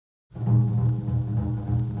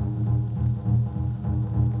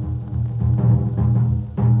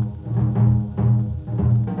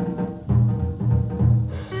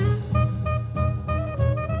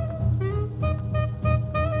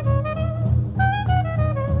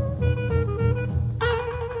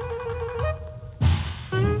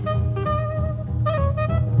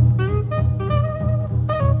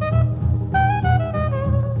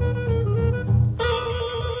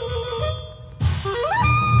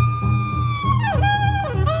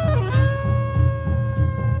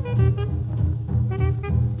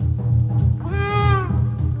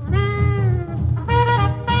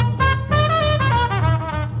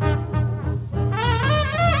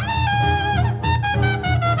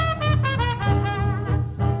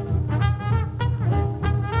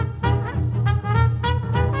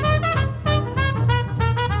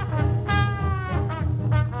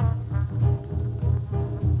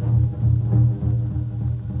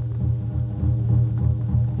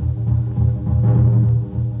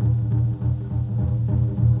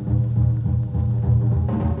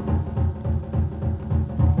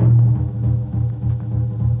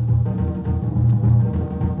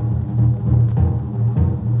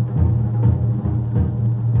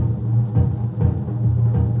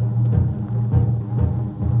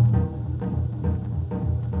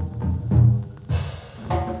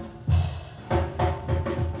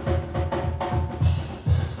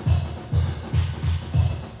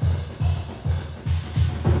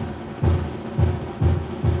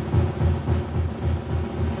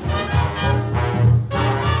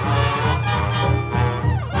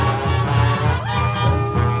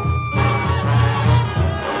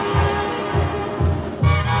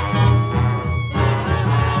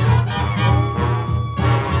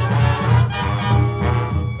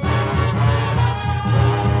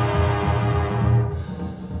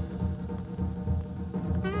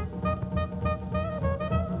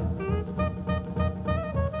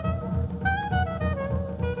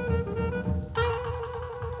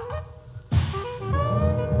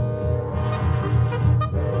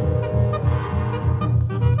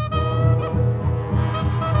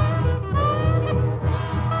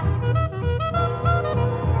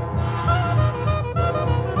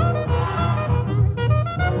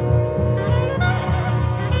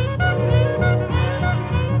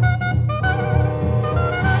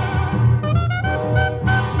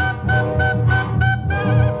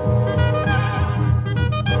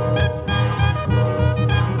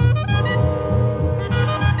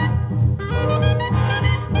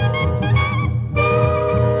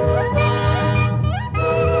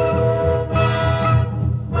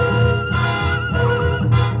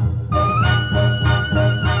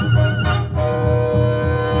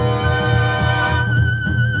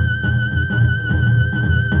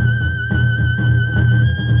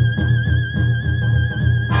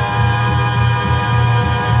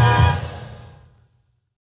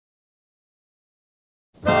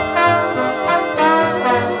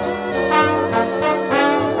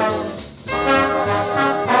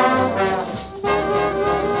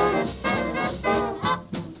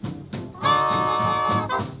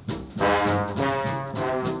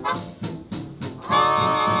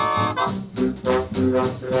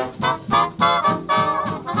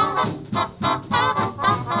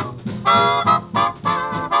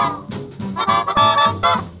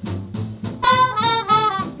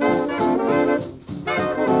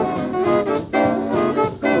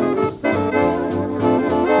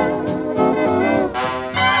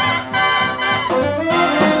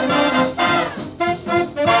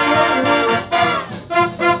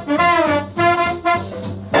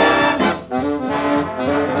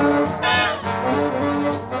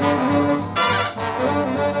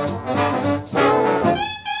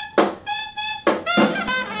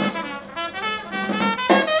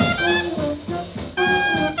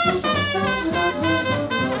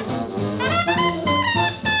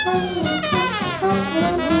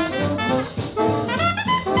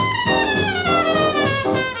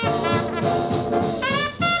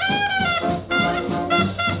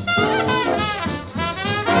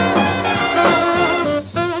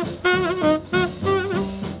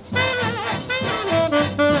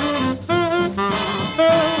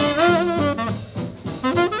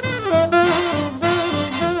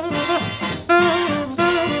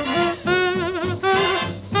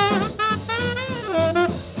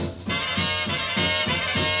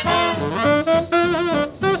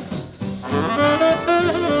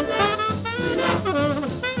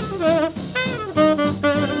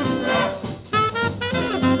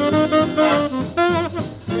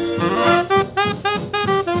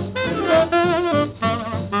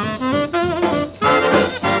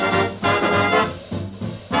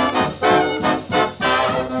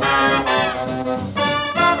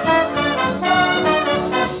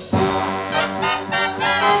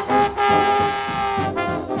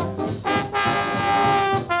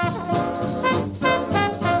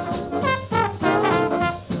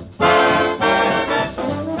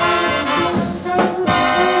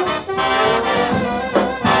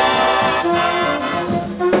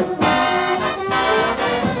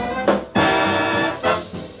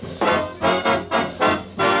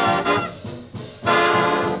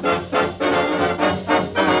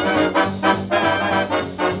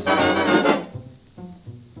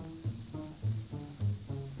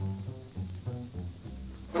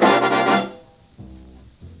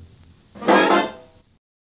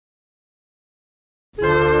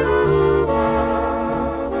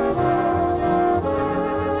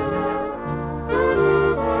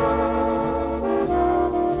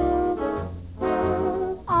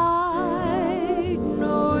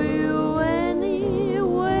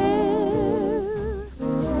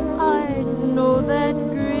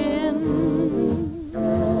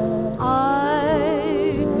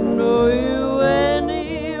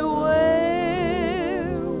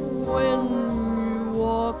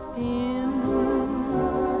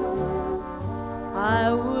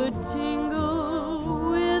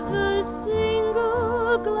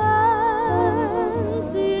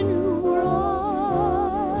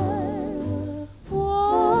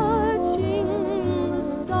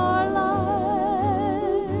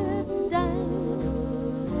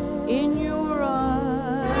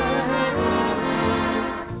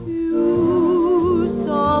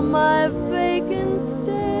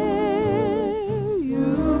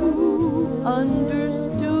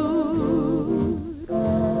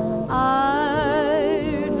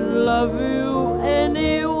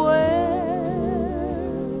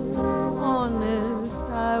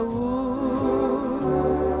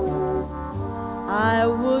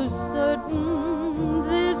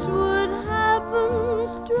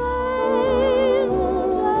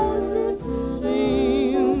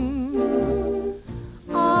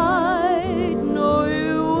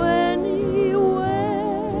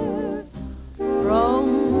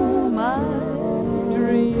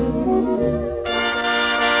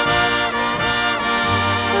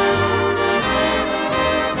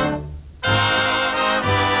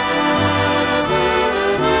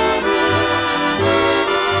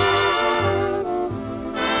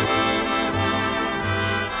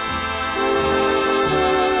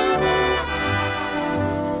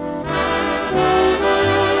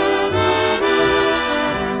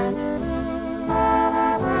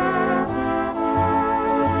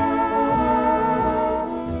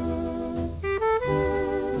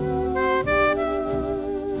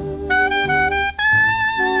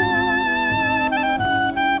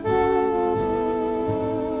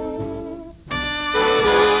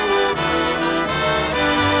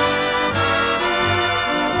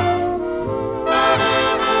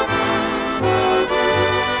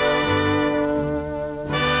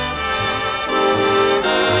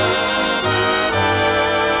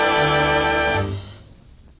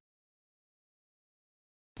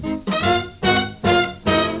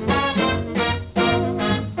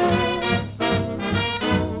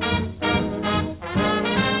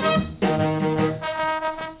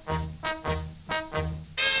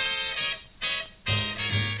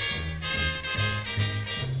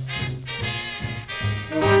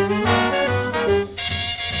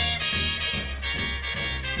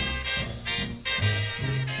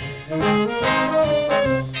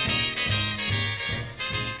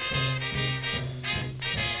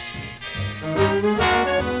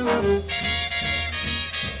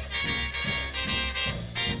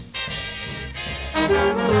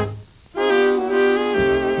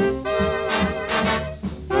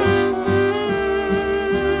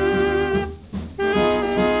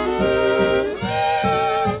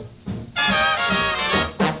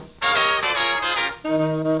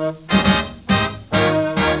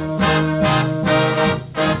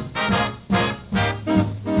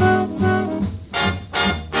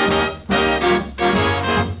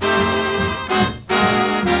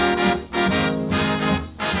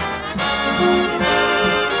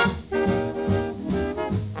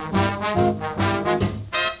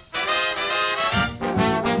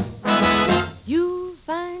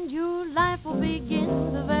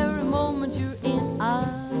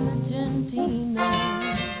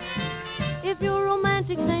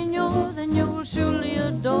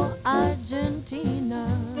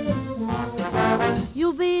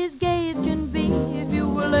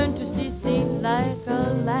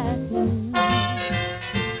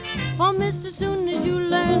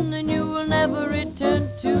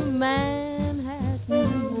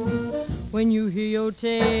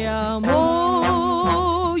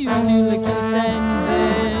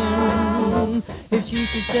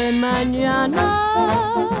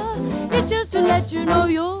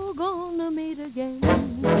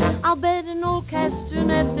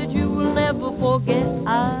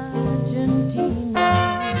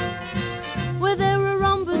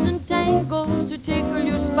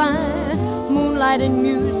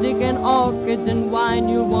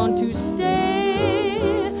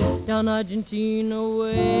Argentina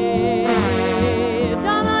way,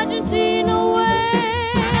 down Argentina way.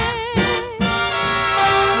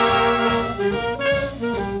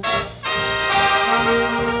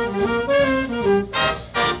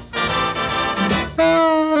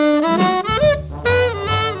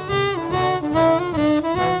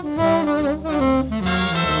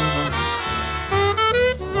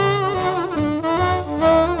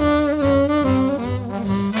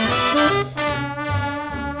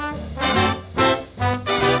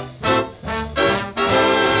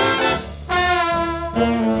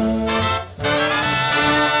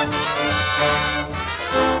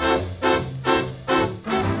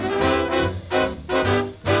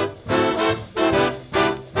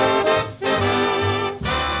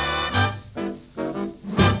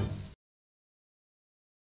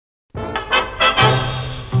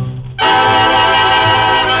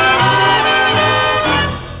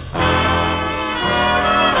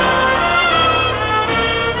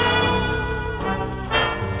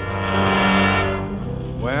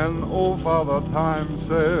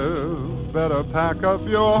 Pack up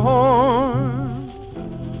your horn.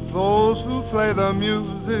 Those who play the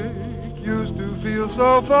music used to feel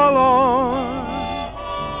so forlorn,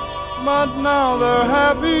 but now they're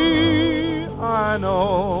happy, I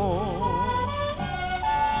know,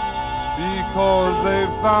 because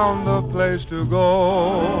they've found a place to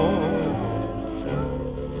go.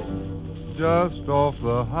 Just off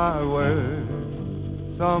the highway,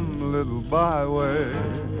 some little byway,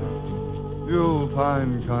 you'll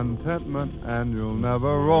find contentment and you'll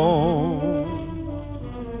never roam.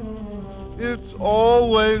 It's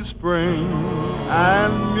always spring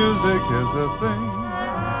and music is a thing.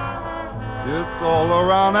 It's all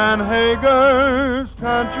around Aunt Hagar's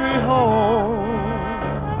country home.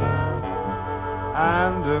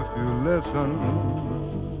 And if you listen,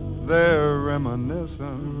 they're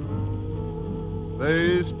reminiscing.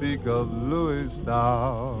 They speak of Louis'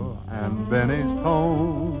 style and Benny's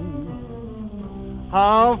tone.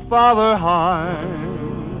 How Father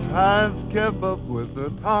Hines has kept up with the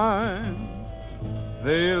times.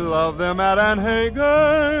 They love them at Aunt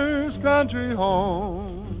Hagar's country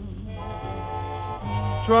home.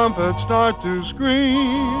 Trumpets start to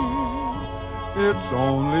scream, it's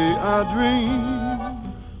only a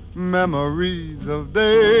dream. Memories of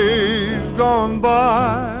days gone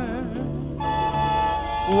by.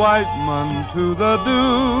 Whiteman to the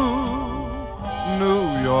Dew,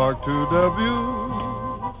 New York to Dubuque.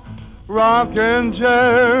 Rocking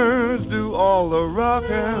chairs do all the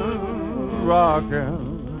rocking, rocking.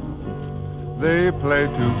 They play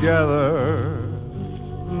together,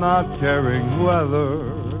 not caring whether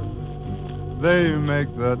they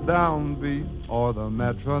make the downbeat or the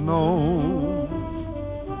metronome.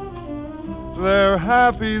 They're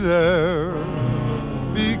happy there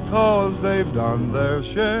because they've done their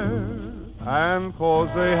share and 'cause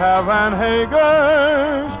they have Aunt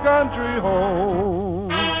Hagar's country home.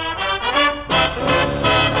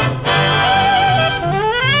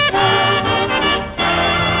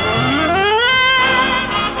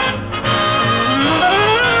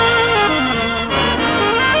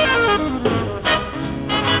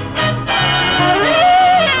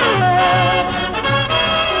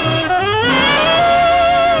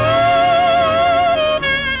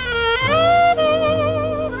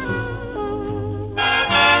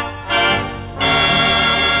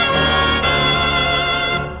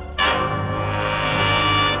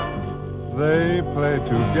 They play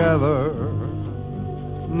together,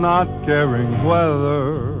 not caring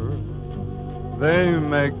whether they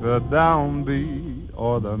make the downbeat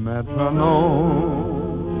or the metronome.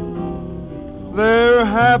 They're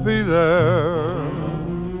happy there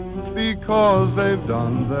because they've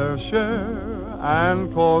done their share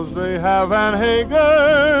and 'cause they have an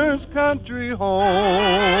Hagar's country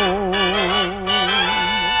home.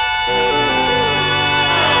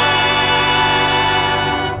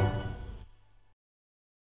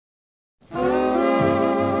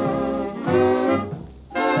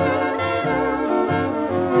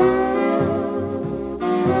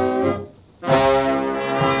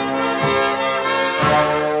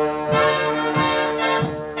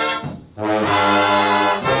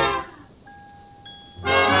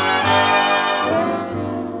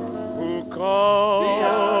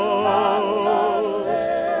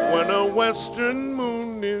 Western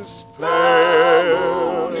moon is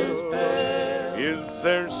pale. Is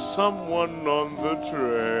there someone on the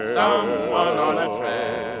trail? Someone on a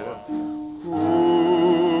trail.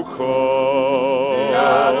 Who calls?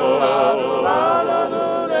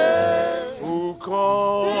 Who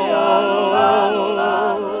calls?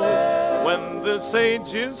 When the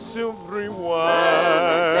sage is silvery white.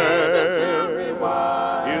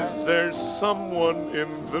 Is there someone in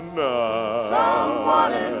the night?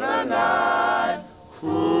 Someone in the night.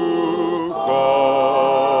 Who calls?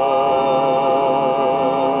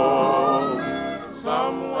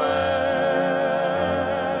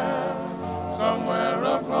 Somewhere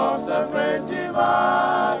across the great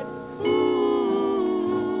divide. Ooh,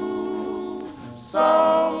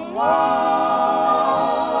 someone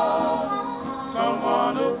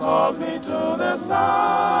who calls me to the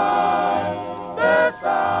side.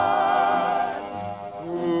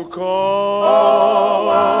 Who calls?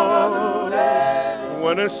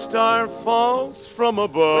 When a star falls from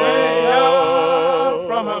above.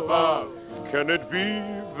 From above. Can it be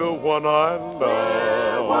the one I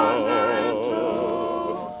love?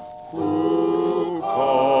 Who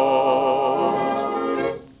calls?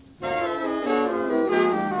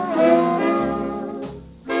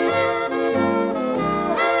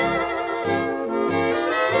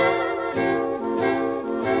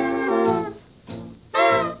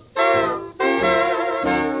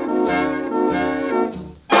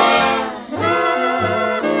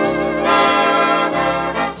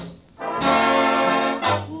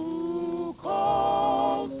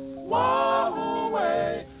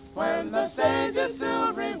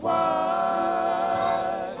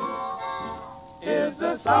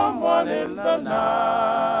 Someone in the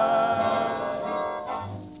night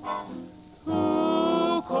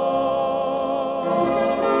who calls.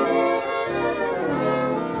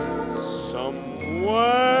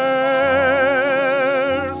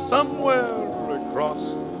 Somewhere across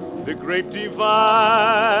the great divide.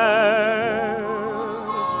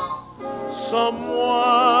 Someone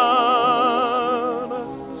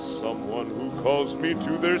who calls me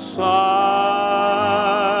to their side.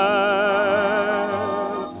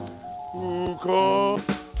 Who calls?